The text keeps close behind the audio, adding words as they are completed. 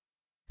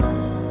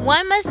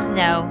One must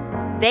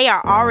know they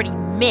are already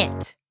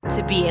meant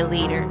to be a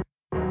leader.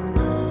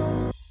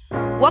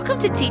 Welcome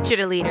to Teacher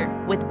to Leader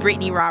with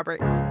Brittany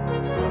Roberts.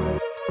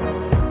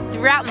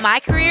 Throughout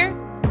my career,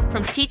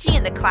 from teaching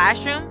in the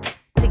classroom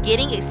to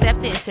getting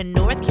accepted into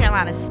North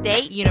Carolina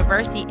State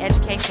University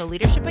Educational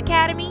Leadership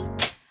Academy,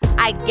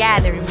 I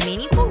gathered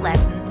meaningful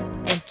lessons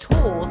and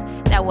tools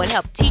that would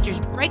help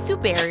teachers break through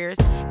barriers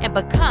and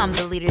become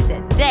the leader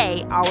that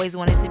they always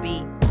wanted to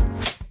be.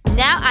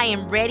 Now I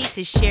am ready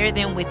to share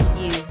them with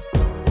you.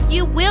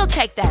 You will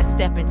take that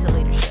step into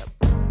leadership,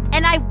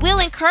 and I will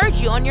encourage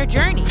you on your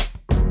journey.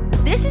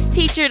 This is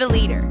Teacher to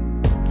Leader.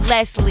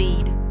 Let's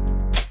lead.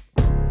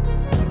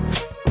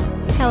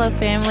 Hello,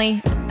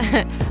 family.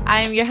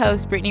 I am your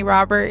host, Brittany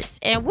Roberts,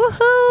 and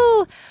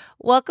woohoo!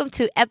 Welcome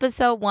to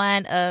episode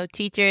 1 of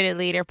Teacher to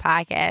Leader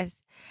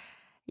podcast.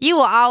 You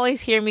will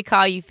always hear me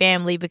call you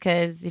family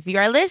because if you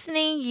are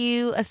listening,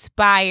 you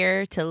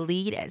aspire to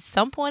lead at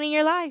some point in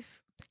your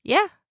life.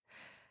 Yeah,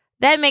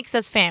 that makes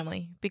us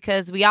family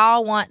because we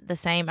all want the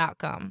same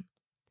outcome.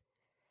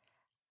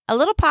 A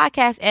little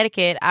podcast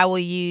etiquette I will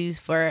use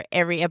for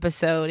every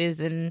episode is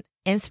an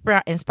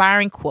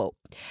inspiring quote.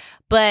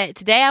 But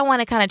today I want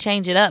to kind of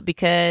change it up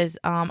because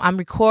I'm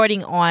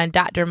recording on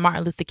Dr.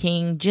 Martin Luther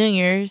King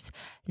Jr.'s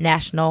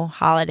national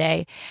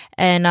holiday.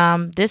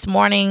 And this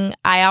morning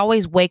I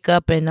always wake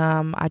up and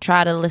I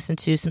try to listen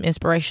to some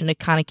inspiration to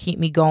kind of keep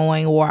me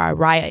going, or I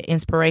write an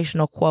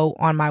inspirational quote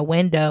on my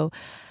window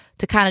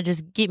to kind of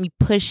just get me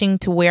pushing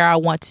to where I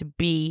want to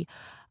be.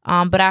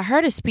 But I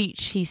heard a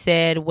speech he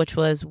said, which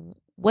was,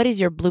 "What is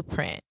your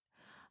blueprint?"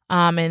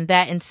 And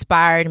that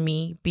inspired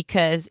me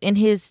because in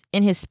his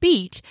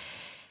speech,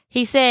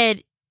 he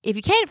said, if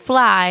you can't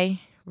fly,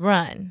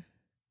 run.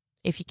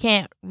 If you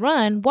can't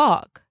run,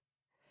 walk.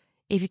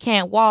 If you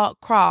can't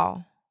walk,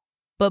 crawl.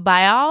 But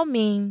by all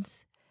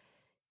means,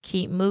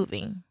 keep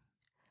moving.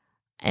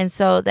 And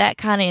so that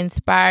kind of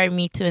inspired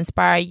me to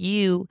inspire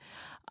you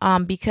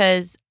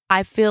because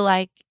I feel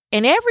like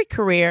in every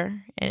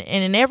career and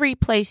in every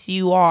place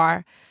you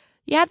are,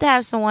 you have to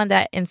have someone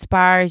that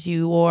inspires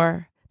you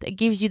or that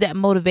gives you that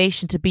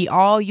motivation to be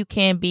all you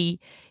can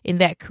be in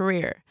that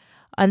career.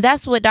 And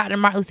that's what Dr.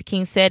 Martin Luther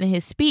King said in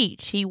his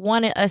speech. He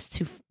wanted us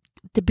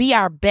to be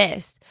our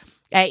best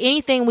at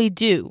anything we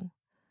do,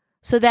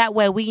 so that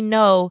way we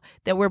know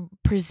that we're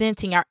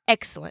presenting our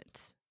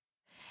excellence.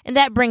 And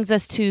that brings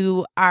us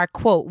to our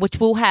quote, which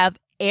we'll have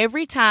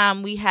every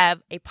time we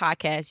have a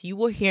podcast. You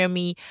will hear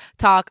me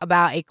talk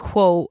about a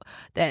quote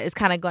that is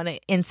kind of going to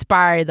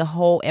inspire the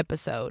whole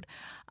episode.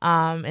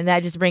 And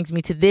that just brings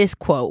me to this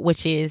quote,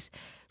 which is,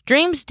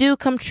 "Dreams do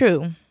come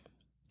true.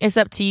 It's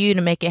up to you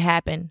to make it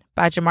happen,"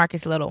 by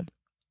Jamarcus Little.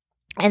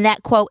 And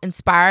that quote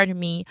inspired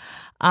me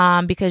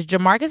because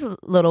Jamarcus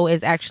Little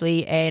is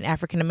actually an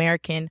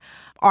African-American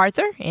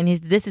author, and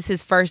this is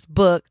his first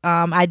book.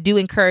 I do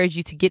encourage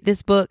you to get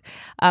this book.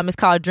 It's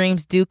called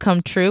Dreams Do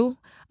Come True.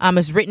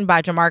 It's written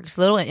by Jamarcus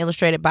Little and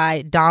illustrated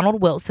by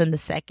Donald Wilson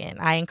II.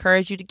 I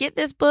encourage you to get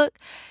this book.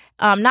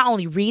 Not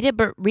only read it,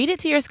 but read it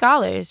to your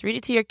scholars, read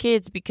it to your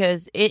kids,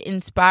 because it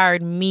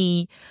inspired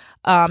me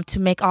to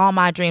make all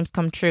my dreams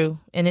come true.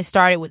 And it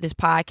started with this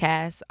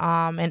podcast.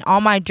 And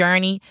on my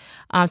journey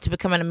to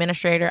become an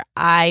administrator,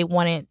 I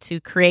wanted to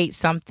create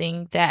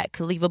something that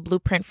could leave a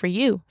blueprint for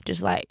you,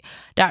 just like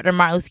Dr.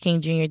 Martin Luther King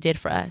Jr. did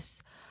for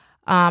us.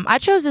 I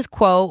chose this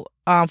quote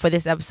for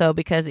this episode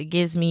because it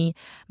gives me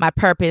my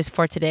purpose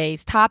for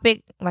today's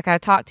topic. Like I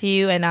talked to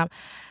you, and our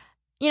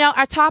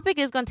topic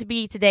is going to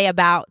be today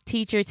about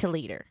teacher to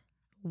leader.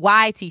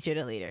 Why teacher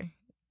to leader?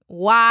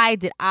 Why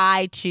did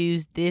I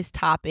choose this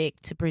topic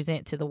to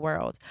present to the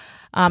world?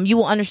 You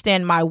will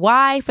understand my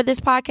why for this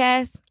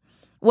podcast,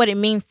 what it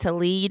means to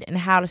lead, and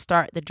how to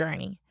start the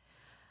journey.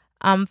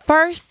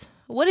 First,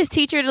 what is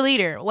Teacher to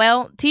Leader?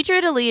 Well, Teacher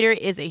to Leader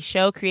is a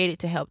show created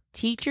to help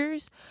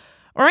teachers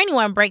or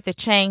anyone break the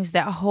chains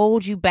that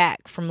hold you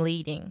back from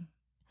leading.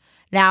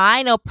 Now,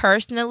 I know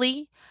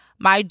personally,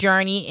 my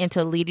journey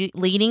into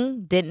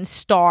leading didn't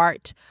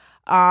start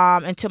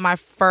until my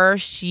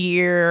first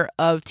year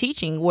of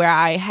teaching, where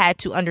I had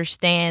to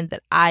understand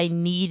that I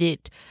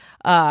needed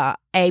a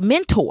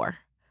mentor,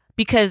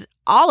 because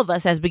all of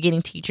us as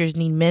beginning teachers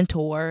need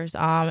mentors,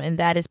 and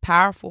that is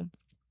powerful.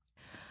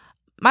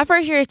 My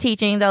first year of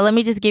teaching, though, let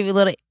me just give you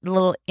a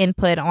little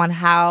input on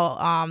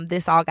how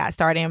this all got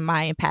started and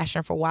my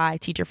passion for why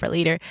Teacher for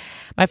Leader.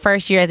 My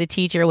first year as a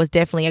teacher was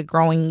definitely a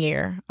growing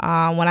year.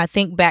 When I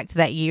think back to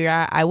that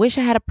year, I wish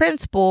I had a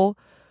principal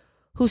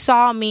who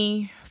saw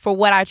me for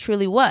what I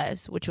truly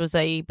was, which was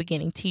a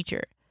beginning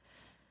teacher.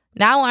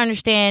 Now I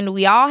understand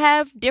we all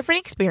have different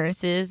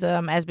experiences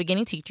as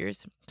beginning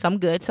teachers, some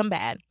good, some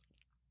bad.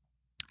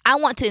 I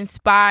want to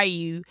inspire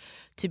you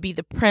to be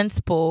the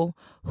principal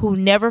who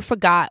never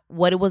forgot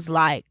what it was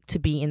like to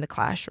be in the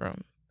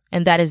classroom.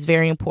 And that is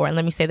very important.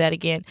 Let me say that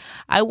again.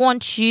 I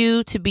want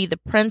you to be the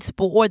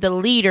principal or the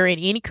leader in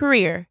any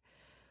career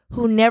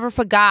who never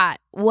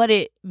forgot what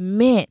it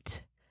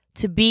meant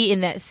to be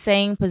in that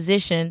same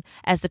position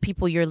as the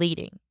people you're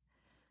leading.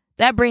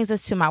 That brings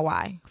us to my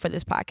why for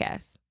this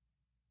podcast.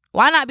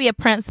 Why not be a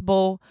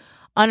principal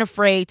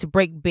unafraid to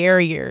break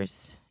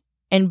barriers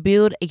and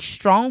build a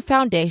strong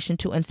foundation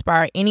to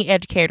inspire any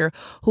educator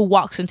who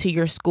walks into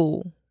your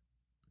school?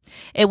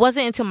 It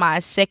wasn't until my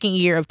second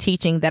year of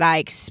teaching that I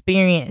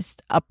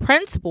experienced a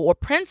principal or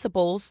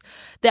principals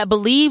that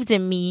believed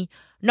in me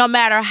no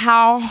matter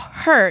how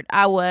hurt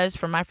I was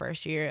from my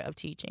first year of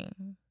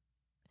teaching.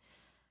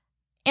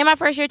 In my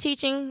first year of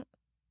teaching,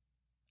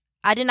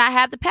 I did not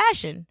have the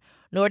passion,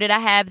 nor did I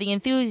have the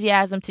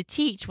enthusiasm to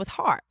teach with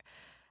heart.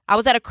 I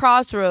was at a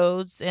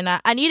crossroads and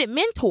I needed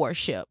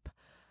mentorship.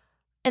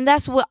 And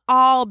that's what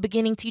all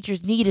beginning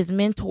teachers need, is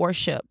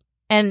mentorship.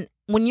 And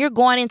when you're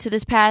going into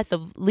this path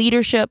of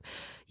leadership,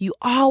 you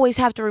always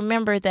have to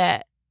remember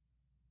that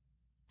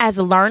as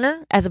a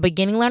learner, as a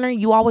beginning learner,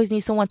 you always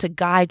need someone to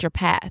guide your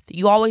path.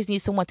 You always need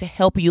someone to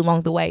help you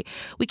along the way.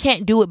 We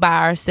can't do it by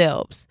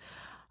ourselves.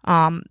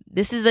 Like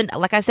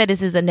I said,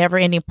 this is a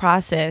never-ending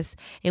process,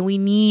 and we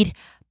need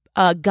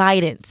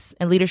guidance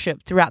and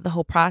leadership throughout the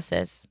whole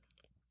process.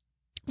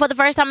 For the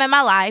first time in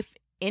my life,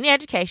 in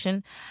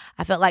education,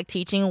 I felt like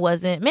teaching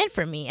wasn't meant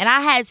for me. And I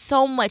had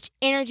so much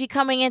energy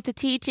coming into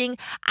teaching.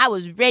 I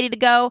was ready to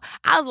go.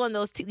 I was one of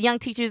those young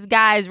teachers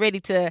guys ready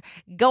to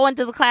go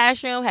into the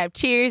classroom, have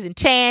cheers and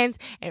chants,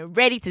 and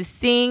ready to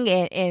sing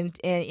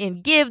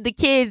and give the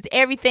kids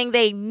everything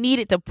they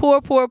needed to pour.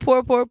 But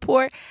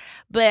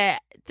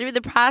through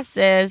the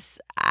process,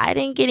 I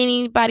didn't get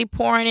anybody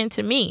pouring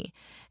into me.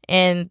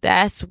 And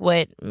that's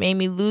what made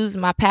me lose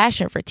my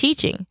passion for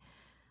teaching.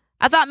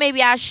 I thought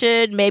maybe I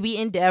should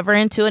endeavor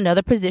into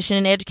another position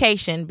in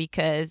education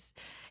because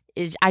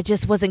I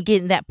just wasn't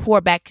getting that pour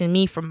back in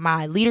me from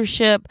my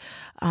leadership.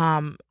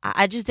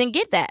 I just didn't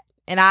get that.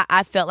 And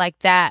I felt like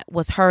that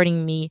was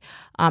hurting me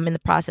in the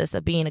process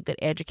of being a good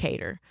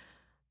educator.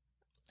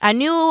 I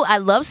knew I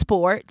love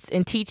sports,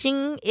 and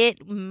teaching,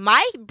 it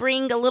might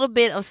bring a little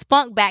bit of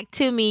spunk back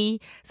to me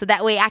so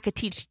that way I could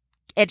teach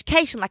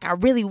education like I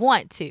really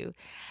want to.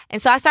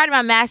 And so I started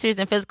my master's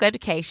in physical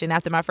education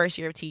after my first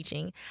year of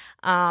teaching.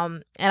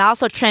 And I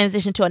also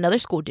transitioned to another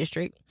school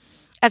district.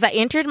 As I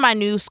entered my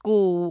new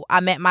school,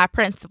 I met my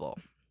principal.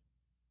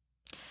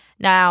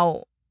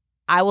 Now,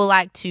 I would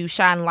like to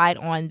shine light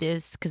on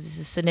this because this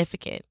is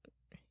significant.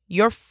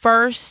 Your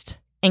first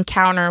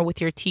encounter with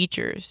your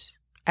teachers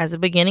as a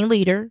beginning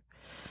leader,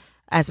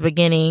 as a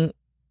beginning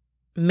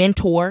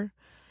mentor,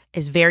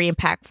 is very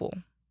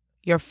impactful.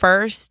 Your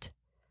first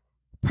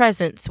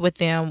presence with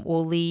them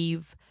will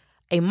leave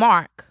a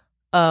mark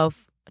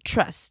of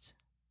trust.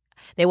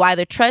 They will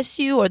either trust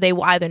you or they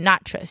will either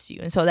not trust you.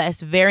 And so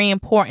that's very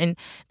important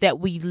that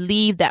we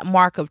leave that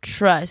mark of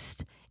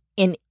trust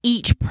in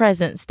each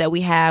presence that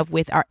we have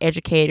with our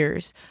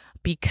educators,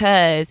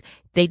 because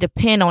they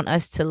depend on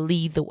us to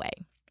lead the way.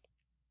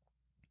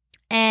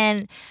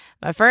 And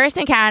my first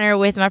encounter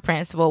with my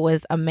principal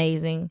was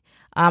amazing.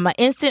 An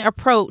instant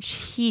approach,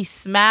 he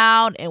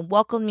smiled and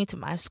welcomed me to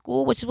my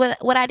school, which is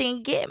what I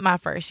didn't get my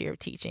first year of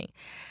teaching.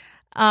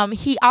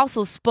 He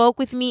also spoke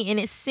with me, and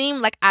it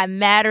seemed like I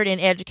mattered in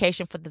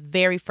education for the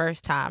very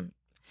first time.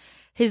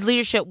 His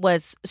leadership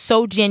was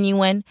so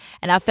genuine,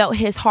 and I felt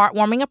his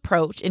heartwarming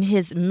approach and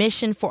his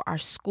mission for our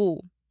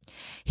school.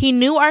 He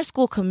knew our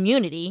school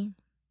community,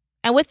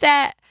 and with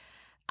that,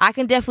 I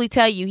can definitely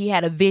tell you he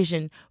had a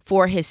vision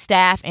for his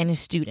staff and his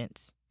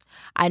students.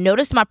 I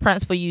noticed my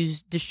principal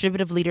used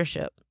distributive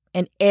leadership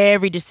in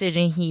every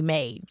decision he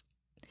made.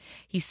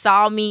 He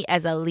saw me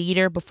as a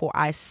leader before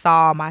I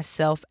saw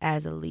myself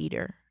as a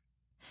leader.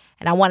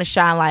 And I want to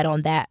shine light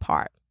on that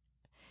part.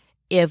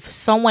 If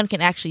someone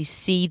can actually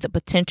see the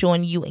potential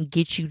in you and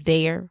get you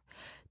there,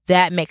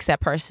 that makes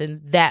that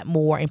person that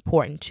more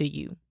important to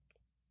you.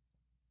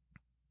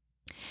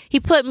 He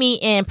put me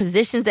in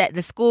positions at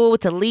the school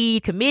to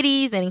lead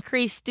committees and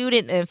increase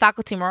student and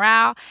faculty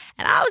morale.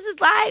 And I was just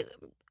like,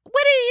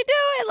 what are you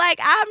doing? Like,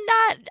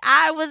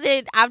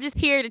 I'm just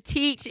here to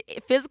teach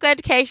physical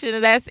education,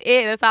 and that's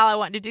it. That's all I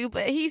want to do.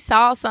 But he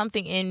saw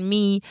something in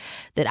me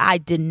that I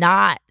did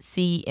not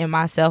see in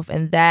myself,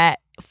 and that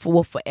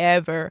will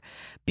forever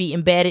be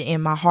embedded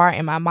in my heart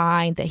and my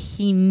mind, that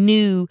he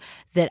knew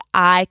that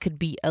I could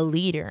be a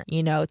leader,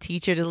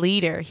 teacher to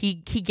leader. He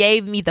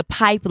gave me the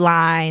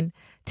pipeline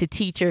to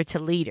teacher to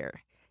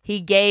leader. He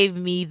gave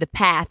me the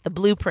path, the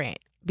blueprint,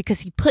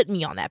 because he put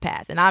me on that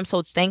path. And I'm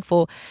so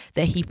thankful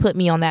that he put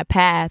me on that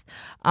path,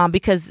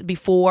 because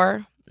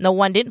before, no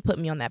one didn't put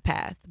me on that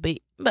path.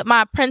 But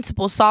my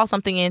principal saw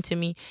something into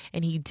me,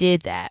 and he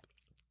did that.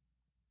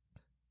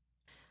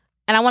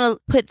 And I want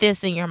to put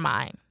this in your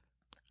mind.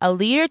 A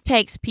leader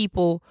takes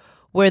people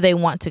where they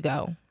want to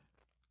go,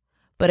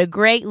 but a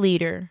great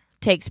leader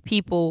takes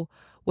people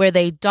where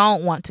they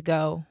don't want to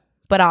go,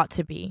 but ought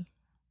to be.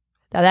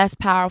 Now, that's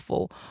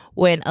powerful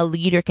when a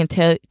leader can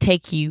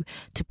take you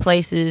to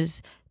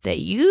places that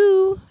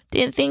you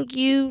didn't think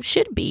you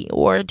should be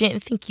or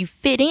didn't think you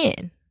fit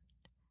in.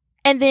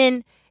 And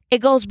then it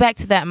goes back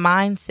to that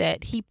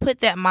mindset. He put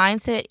that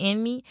mindset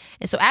in me.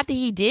 And so after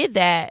he did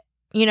that,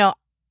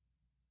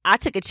 I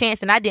took a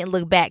chance and I didn't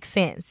look back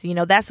since.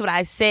 That's what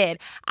I said.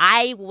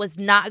 I was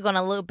not going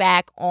to look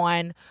back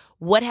on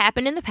what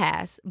happened in the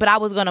past, but I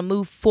was going to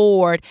move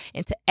forward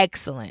into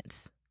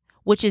excellence,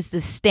 which is the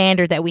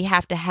standard that we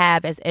have to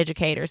have as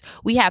educators.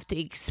 We have to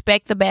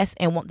expect the best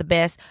and want the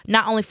best,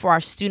 not only for our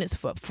students,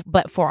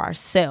 but for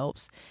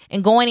ourselves.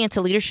 And going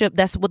into leadership,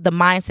 that's what the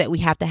mindset we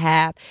have to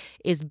have,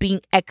 is being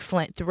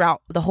excellent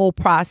throughout the whole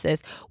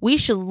process. We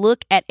should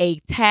look at a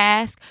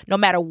task, no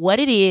matter what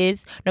it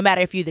is, no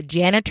matter if you're the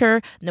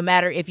janitor, no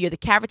matter if you're the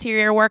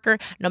cafeteria worker,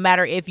 no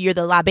matter if you're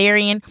the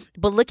librarian,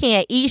 but looking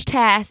at each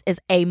task as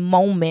a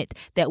moment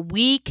that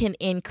we can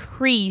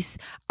increase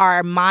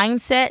our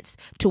mindsets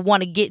to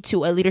want to get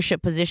to a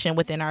leadership position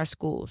within our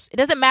schools. It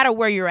doesn't matter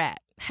where you're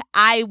at.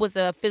 I was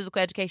a physical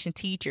education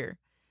teacher,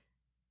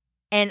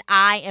 and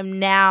I am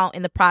now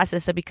in the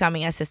process of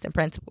becoming assistant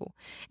principal.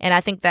 And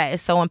I think that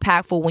is so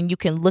impactful when you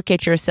can look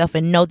at yourself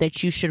and know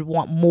that you should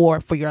want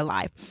more for your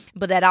life.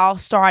 But that all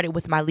started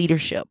with my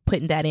leadership,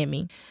 putting that in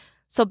me.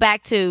 So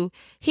back to,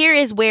 here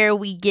is where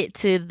we get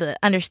to the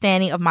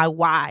understanding of my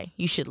why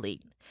you should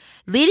lead.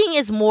 Leading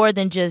is more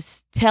than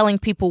just telling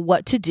people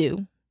what to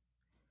do.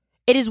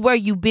 It is where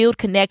you build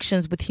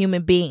connections with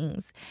human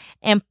beings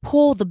and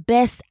pull the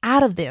best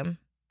out of them.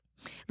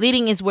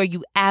 Leading is where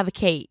you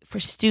advocate for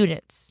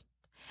students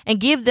and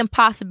give them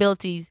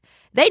possibilities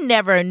they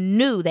never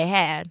knew they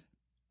had.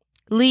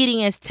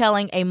 Leading is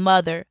telling a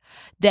mother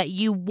that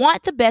you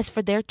want the best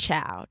for their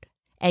child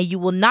and you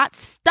will not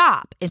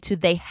stop until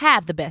they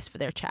have the best for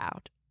their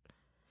child.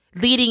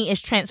 Leading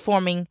is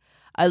transforming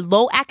a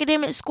low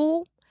academic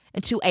school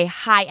into a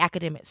high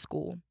academic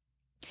school.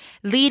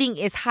 Leading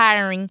is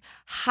hiring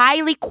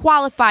highly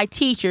qualified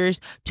teachers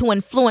to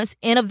influence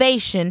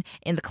innovation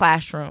in the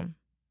classroom.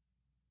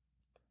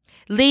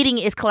 Leading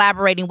is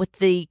collaborating with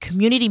the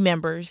community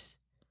members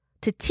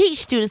to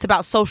teach students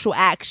about social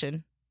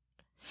action.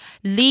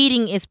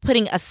 Leading is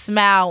putting a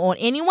smile on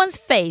anyone's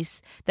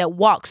face that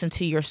walks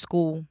into your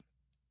school.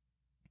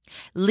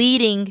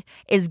 Leading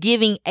is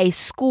giving a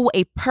school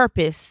a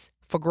purpose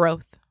for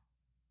growth.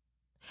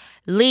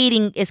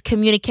 Leading is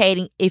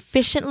communicating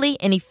efficiently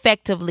and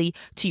effectively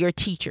to your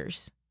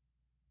teachers.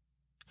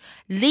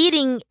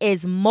 Leading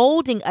is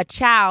molding a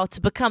child to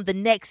become the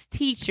next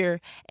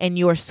teacher in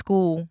your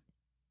school.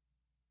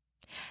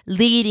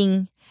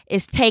 Leading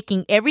is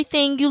taking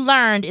everything you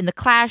learned in the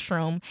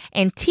classroom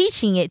and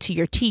teaching it to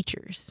your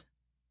teachers.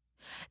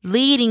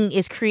 Leading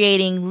is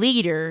creating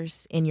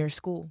leaders in your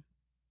school.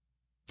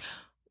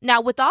 Now,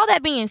 with all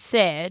that being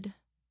said,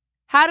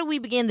 how do we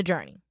begin the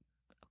journey?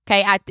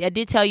 Okay, I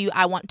did tell you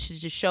I want to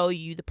just show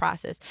you the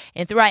process.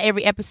 And throughout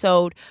every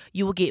episode,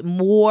 you will get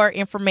more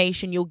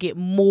information. You'll get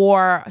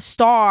more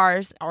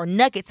stars or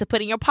nuggets to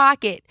put in your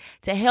pocket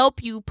to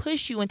help you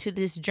push you into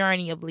this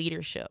journey of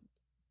leadership.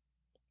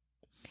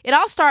 It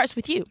all starts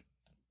with you.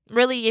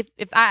 Really,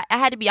 if I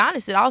had to be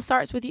honest, it all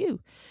starts with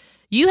you.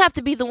 You have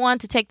to be the one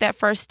to take that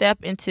first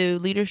step into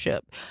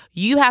leadership.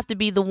 You have to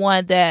be the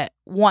one that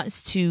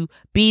wants to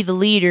be the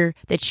leader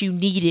that you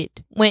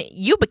needed when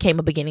you became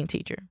a beginning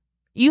teacher.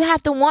 You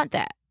have to want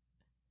that.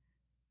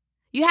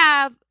 You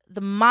have the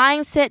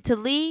mindset to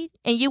lead,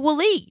 and you will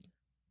lead.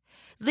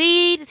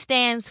 LEAD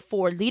stands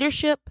for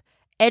leadership,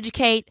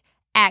 educate,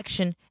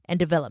 action, and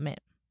development.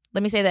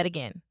 Let me say that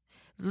again.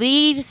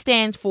 LEAD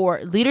stands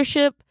for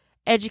leadership,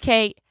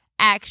 educate,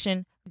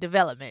 action,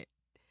 development.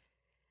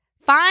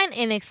 Find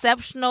an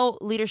exceptional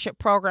leadership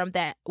program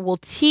that will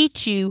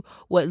teach you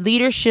what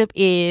leadership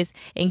is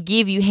and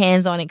give you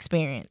hands-on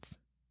experience.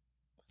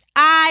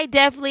 I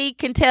definitely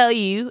can tell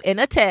you and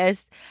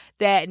attest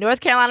that North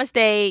Carolina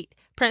State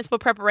Principal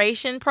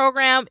Preparation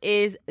Program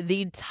is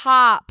the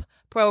top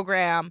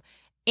program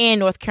in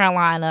North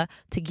Carolina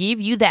to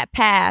give you that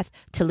path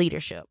to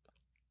leadership.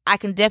 I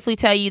can definitely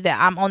tell you that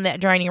I'm on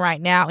that journey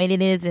right now, and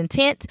it is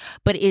intense,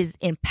 but it is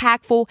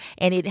impactful,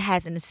 and it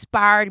has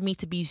inspired me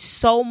to be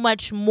so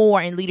much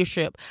more in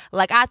leadership.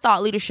 Like, I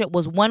thought leadership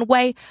was one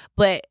way,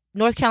 but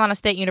North Carolina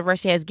State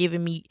University has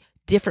given me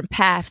different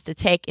paths to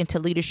take into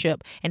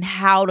leadership and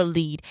how to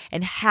lead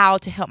and how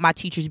to help my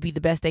teachers be the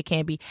best they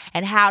can be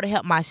and how to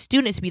help my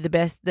students be the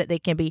best that they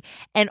can be.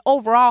 And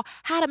overall,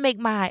 how to make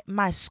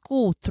my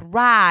school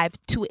thrive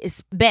to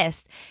its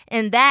best.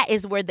 And that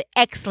is where the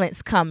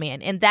excellence come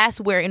in. And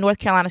that's where North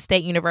Carolina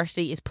State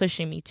University is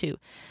pushing me to.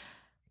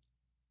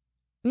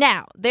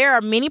 Now, there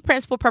are many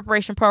principal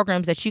preparation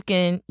programs that you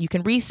can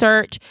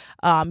research.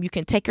 You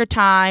can take your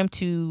time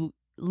to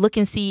look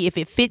and see if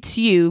it fits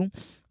you.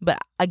 But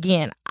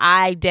again,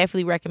 I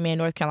definitely recommend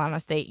North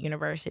Carolina State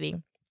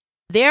University.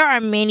 There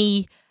are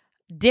many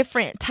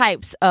different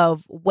types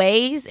of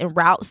ways and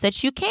routes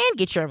that you can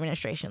get your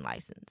administration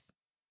license.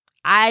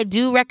 I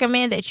do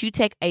recommend that you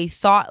take a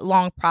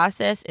thought-long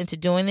process into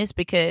doing this,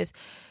 because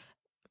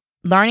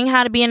learning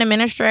how to be an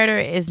administrator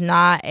is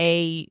not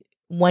a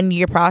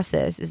one-year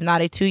process. It's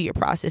not a 2-year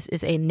process.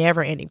 It's a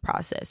never-ending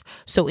process.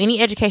 So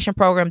any education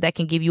program that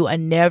can give you a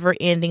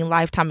never-ending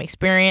lifetime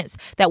experience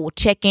that will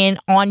check in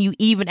on you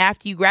even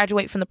after you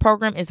graduate from the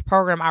program is a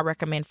program I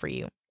recommend for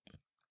you.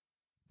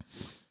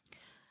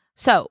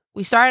 So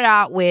we started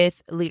out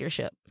with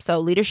leadership. So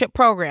leadership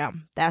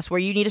program, that's where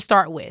you need to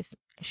start with.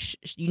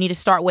 You need to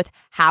start with,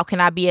 how can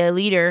I be a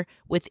leader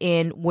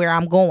within where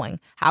I'm going?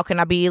 How can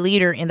I be a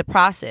leader in the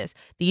process?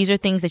 These are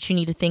things that you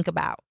need to think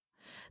about.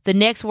 The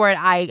next word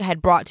I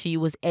had brought to you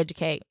was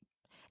educate.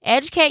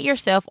 Educate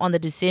yourself on the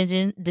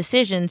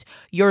decisions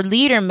your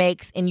leader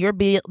makes in your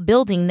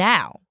building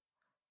now.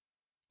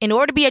 In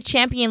order to be a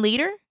champion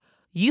leader,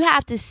 you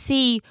have to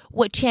see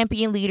what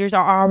champion leaders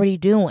are already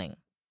doing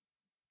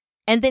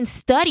and then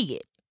study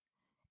it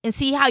and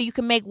see how you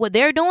can make what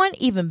they're doing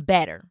even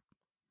better.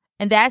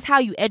 And that's how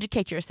you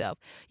educate yourself.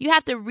 You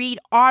have to read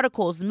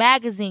articles,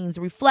 magazines,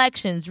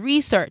 reflections,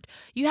 research.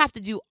 You have to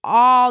do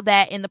all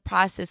that in the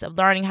process of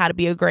learning how to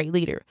be a great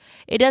leader.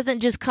 It doesn't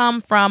just come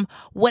from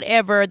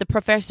whatever the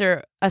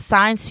professor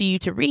assigns to you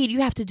to read.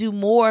 You have to do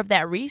more of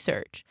that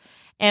research.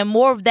 And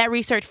more of that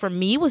research for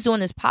me was doing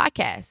this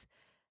podcast.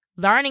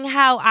 Learning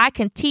how I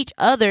can teach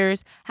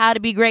others how to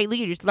be great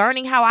leaders.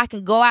 Learning how I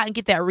can go out and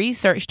get that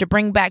research to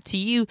bring back to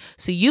you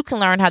so you can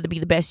learn how to be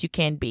the best you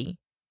can be.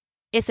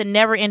 It's a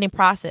never-ending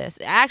process.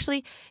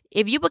 Actually,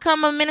 if you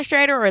become an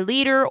administrator or a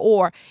leader,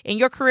 or in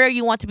your career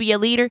you want to be a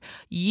leader,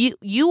 you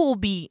will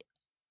be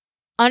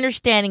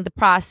understanding the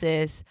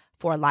process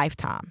for a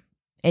lifetime.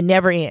 It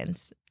never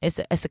ends. It's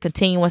a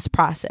continuous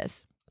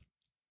process.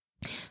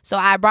 So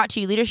I brought to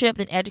you leadership,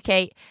 then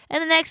educate,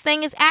 and the next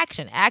thing is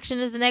action. Action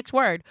is the next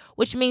word,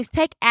 which means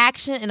take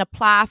action and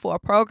apply for a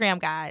program,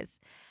 guys.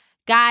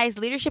 Guys,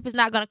 leadership is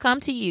not going to come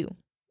to you.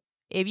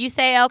 If you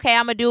say, okay,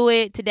 I'm going to do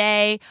it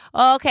today,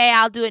 okay,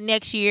 I'll do it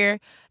next year,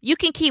 you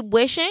can keep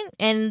wishing,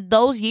 and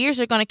those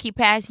years are going to keep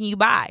passing you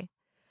by.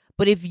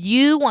 But if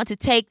you want to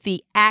take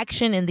the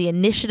action and the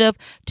initiative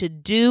to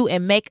do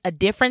and make a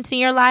difference in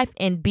your life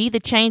and be the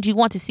change you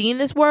want to see in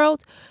this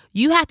world,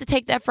 you have to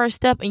take that first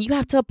step and you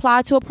have to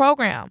apply to a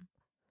program.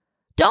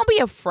 Don't be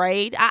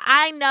afraid.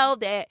 I know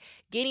that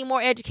getting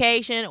more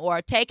education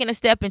or taking a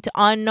step into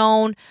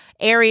unknown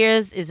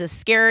areas is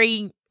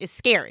scary.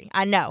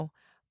 I know.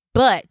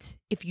 But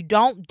if you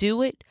don't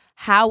do it,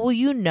 how will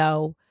you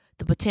know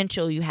the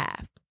potential you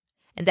have?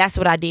 And that's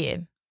what I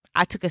did.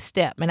 I took a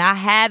step, and I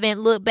haven't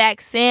looked back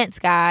since,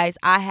 guys.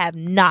 I have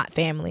not,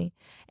 family.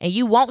 And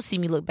you won't see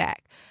me look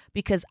back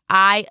because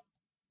I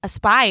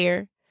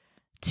aspire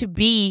to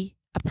be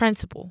a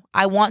principal.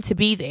 I want to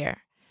be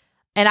there,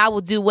 and I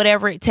will do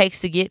whatever it takes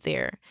to get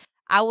there.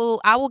 I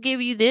will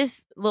give you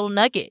this little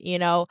nugget,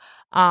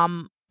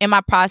 in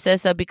my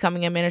process of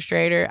becoming an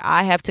administrator,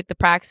 I have took the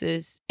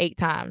praxis 8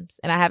 times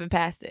and I haven't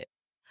passed it.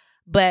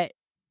 But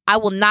I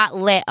will not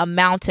let a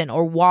mountain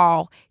or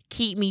wall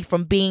keep me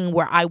from being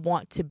where I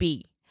want to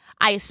be.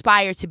 I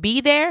aspire to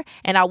be there,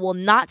 and I will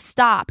not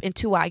stop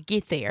until I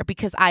get there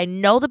because I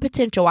know the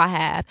potential I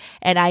have,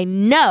 and I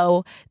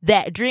know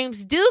that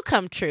dreams do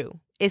come true.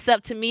 It's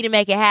up to me to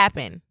make it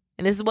happen.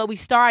 And this is what we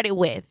started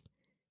with.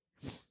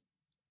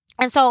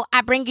 And so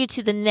I bring you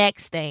to the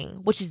next thing,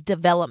 which is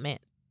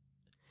development.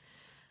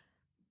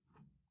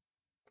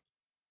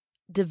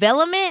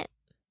 Development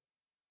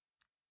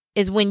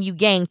is when you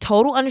gain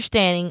total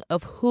understanding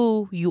of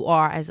who you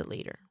are as a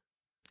leader.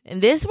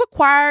 And this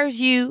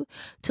requires you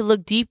to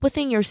look deep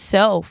within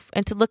yourself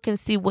and to look and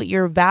see what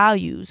your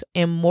values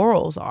and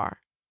morals are.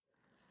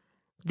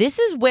 This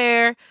is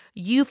where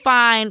you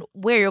find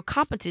where your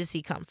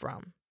competency comes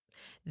from.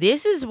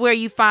 This is where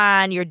you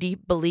find your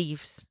deep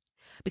beliefs.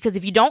 Because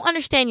if you don't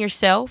understand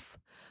yourself,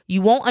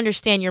 you won't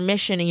understand your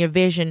mission and your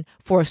vision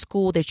for a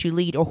school that you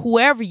lead or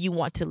whoever you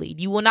want to lead.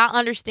 You will not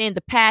understand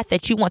the path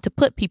that you want to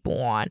put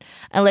people on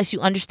unless you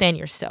understand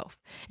yourself.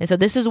 And so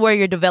this is where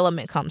your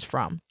development comes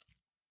from.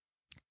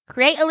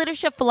 Create a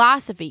leadership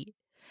philosophy.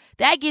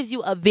 That gives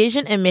you a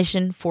vision and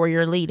mission for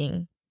your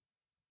leading.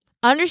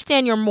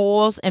 Understand your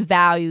morals and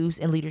values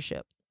in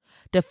leadership.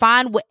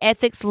 Define what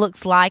ethics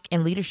looks like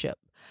in leadership.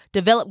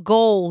 Develop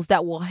goals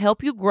that will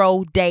help you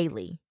grow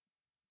daily.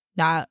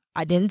 Now,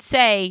 I didn't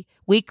say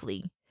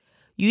weekly.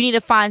 You need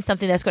to find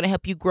something that's going to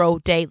help you grow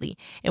daily.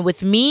 And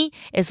with me,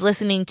 it's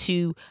listening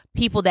to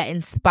people that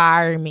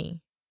inspire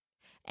me.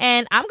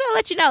 And I'm going to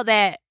let you know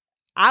that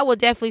I will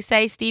definitely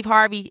say Steve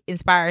Harvey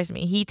inspires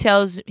me. He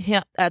tells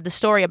him the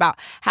story about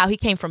how he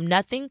came from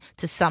nothing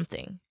to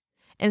something.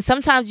 And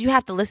sometimes you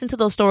have to listen to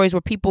those stories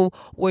where people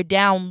were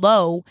down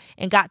low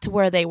and got to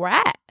where they were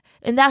at.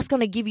 And that's going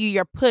to give you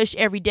your push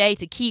every day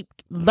to keep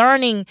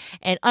learning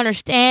and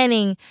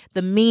understanding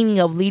the meaning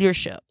of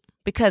leadership.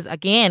 Because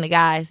again,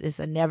 guys, it's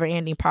a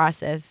never-ending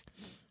process.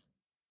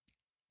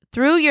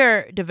 Through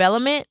your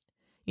development,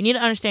 you need to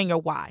understand your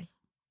why.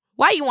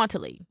 Why you want to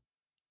lead.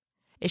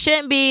 It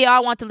shouldn't be, I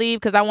want to lead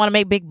because I want to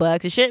make big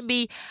bucks. It shouldn't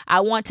be, I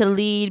want to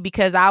lead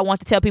because I want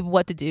to tell people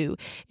what to do.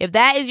 If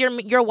that is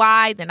your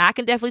why, then I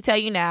can definitely tell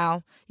you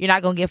now, you're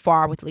not going to get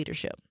far with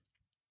leadership.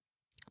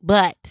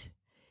 But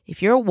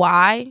if your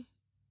why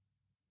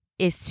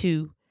is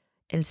to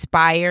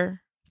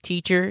inspire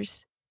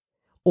teachers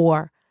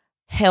or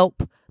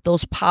help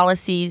those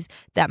policies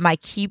that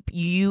might keep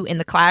you in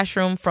the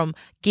classroom from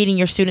getting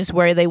your students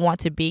where they want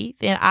to be,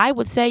 then I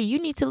would say you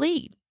need to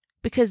lead.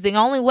 Because the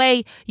only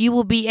way you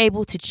will be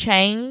able to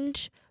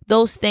change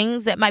those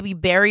things that might be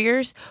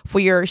barriers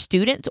for your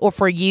students or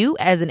for you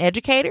as an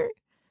educator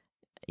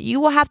You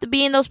will have to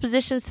be in those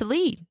positions to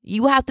lead.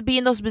 You will have to be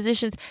in those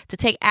positions to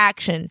take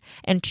action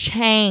and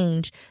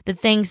change the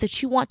things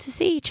that you want to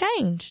see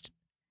changed.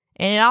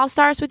 And it all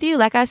starts with you,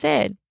 like I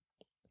said.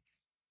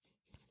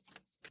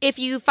 If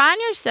you find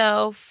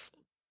yourself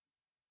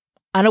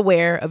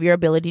unaware of your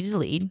ability to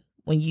lead,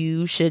 when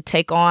you should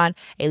take on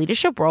a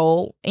leadership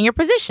role in your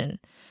position.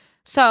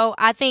 So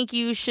I think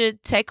you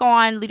should take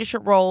on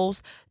leadership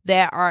roles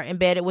that are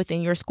embedded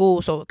within your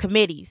school. So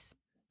committees,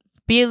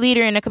 be a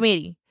leader in a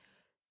committee,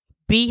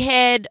 be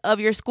head of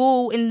your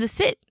school in the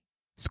SIT,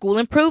 school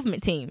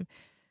improvement team.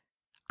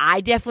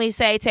 I definitely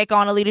say take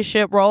on a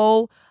leadership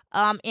role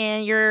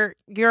in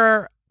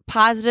your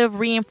positive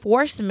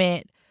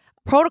reinforcement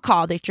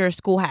protocol that your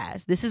school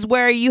has. This is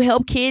where you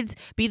help kids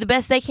be the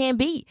best they can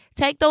be.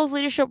 Take those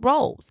leadership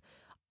roles.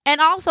 And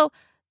also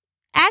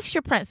ask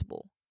your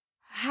principal,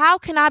 how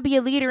can I be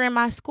a leader in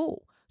my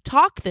school?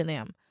 Talk to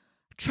them.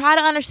 Try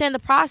to understand the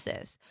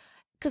process.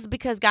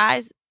 Because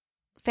guys,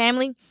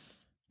 family,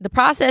 the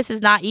process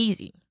is not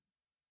easy.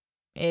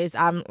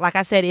 Like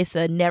I said, it's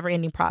a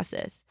never-ending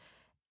process.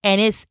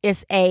 And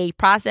it's a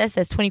process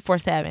that's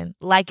 24/7.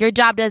 Like your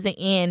job doesn't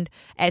end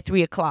at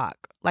 3:00.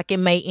 Like it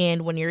may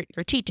end when you're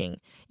teaching.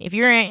 If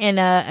you're in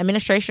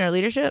administration or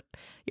leadership,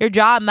 your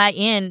job might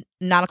end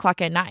 9:00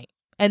 at night.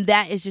 And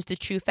that is just a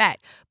true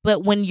fact.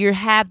 But when you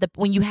have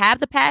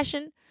the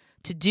passion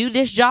to do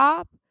this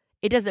job,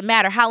 it doesn't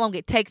matter how long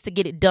it takes to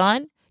get it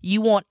done.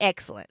 You want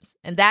excellence.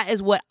 And that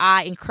is what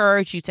I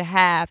encourage you to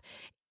have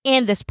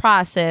in this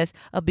process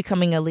of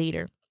becoming a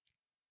leader.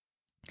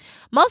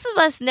 Most of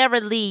us never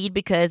lead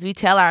because we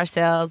tell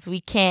ourselves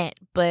we can't.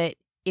 But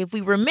if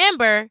we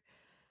remember,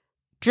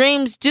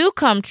 dreams do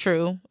come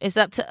true. It's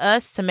up to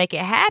us to make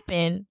it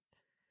happen.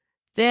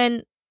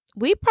 Then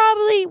we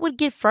probably would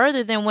get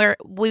further than where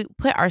we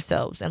put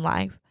ourselves in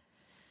life.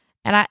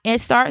 And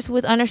it starts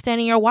with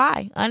understanding your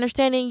why,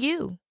 understanding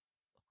you,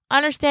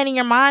 understanding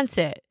your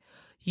mindset.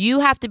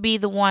 You have to be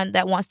the one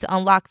that wants to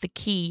unlock the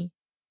key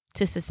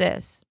to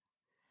success.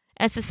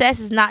 And success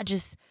is not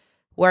just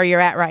where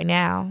you're at right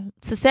now.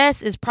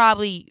 Success is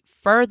probably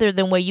further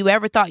than where you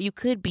ever thought you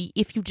could be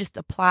if you just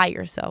apply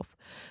yourself.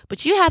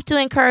 But you have to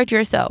encourage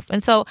yourself.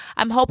 And so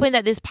I'm hoping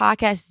that this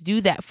podcast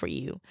do that for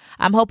you.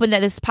 I'm hoping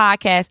that this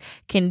podcast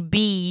can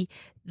be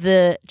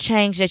the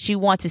change that you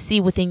want to see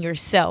within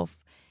yourself.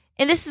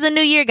 And this is a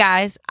new year,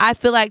 guys. I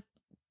feel like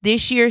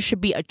this year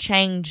should be a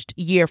changed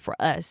year for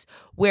us,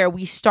 where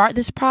we start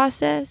this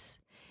process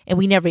and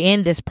we never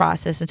end this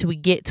process until we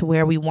get to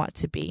where we want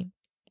to be.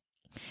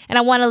 And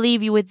I want to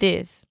leave you with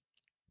this.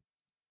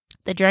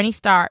 The journey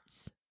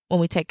starts when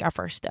we take our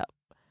first step.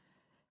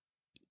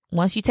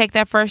 Once you take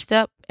that first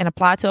step and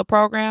apply to a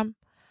program,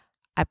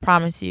 I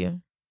promise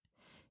you,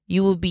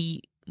 you will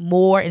be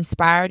more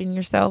inspired in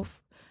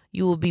yourself.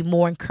 You will be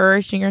more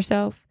encouraged in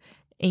yourself.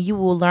 And you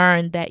will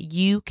learn that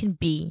you can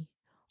be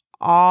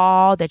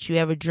all that you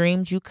ever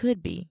dreamed you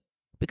could be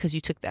because you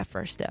took that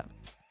first step.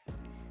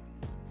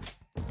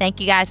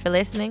 Thank you guys for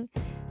listening.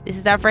 This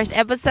is our first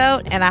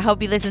episode, and I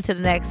hope you listen to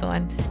the next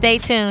one. Stay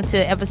tuned to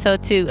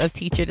episode 2 of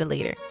Teacher to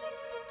Leader.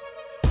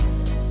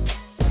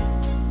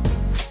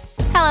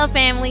 Hello,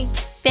 family.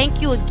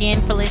 Thank you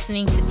again for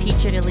listening to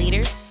Teacher to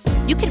Leader.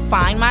 You can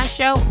find my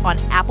show on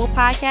Apple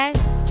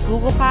Podcasts,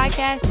 Google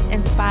Podcasts,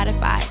 and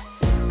Spotify.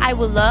 I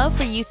would love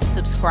for you to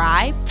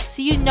subscribe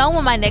so you know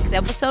when my next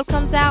episode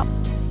comes out.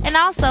 And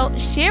also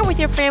share with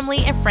your family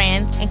and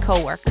friends and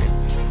coworkers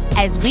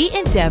as we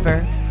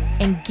endeavor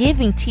in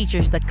giving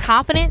teachers the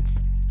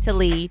confidence to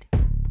lead.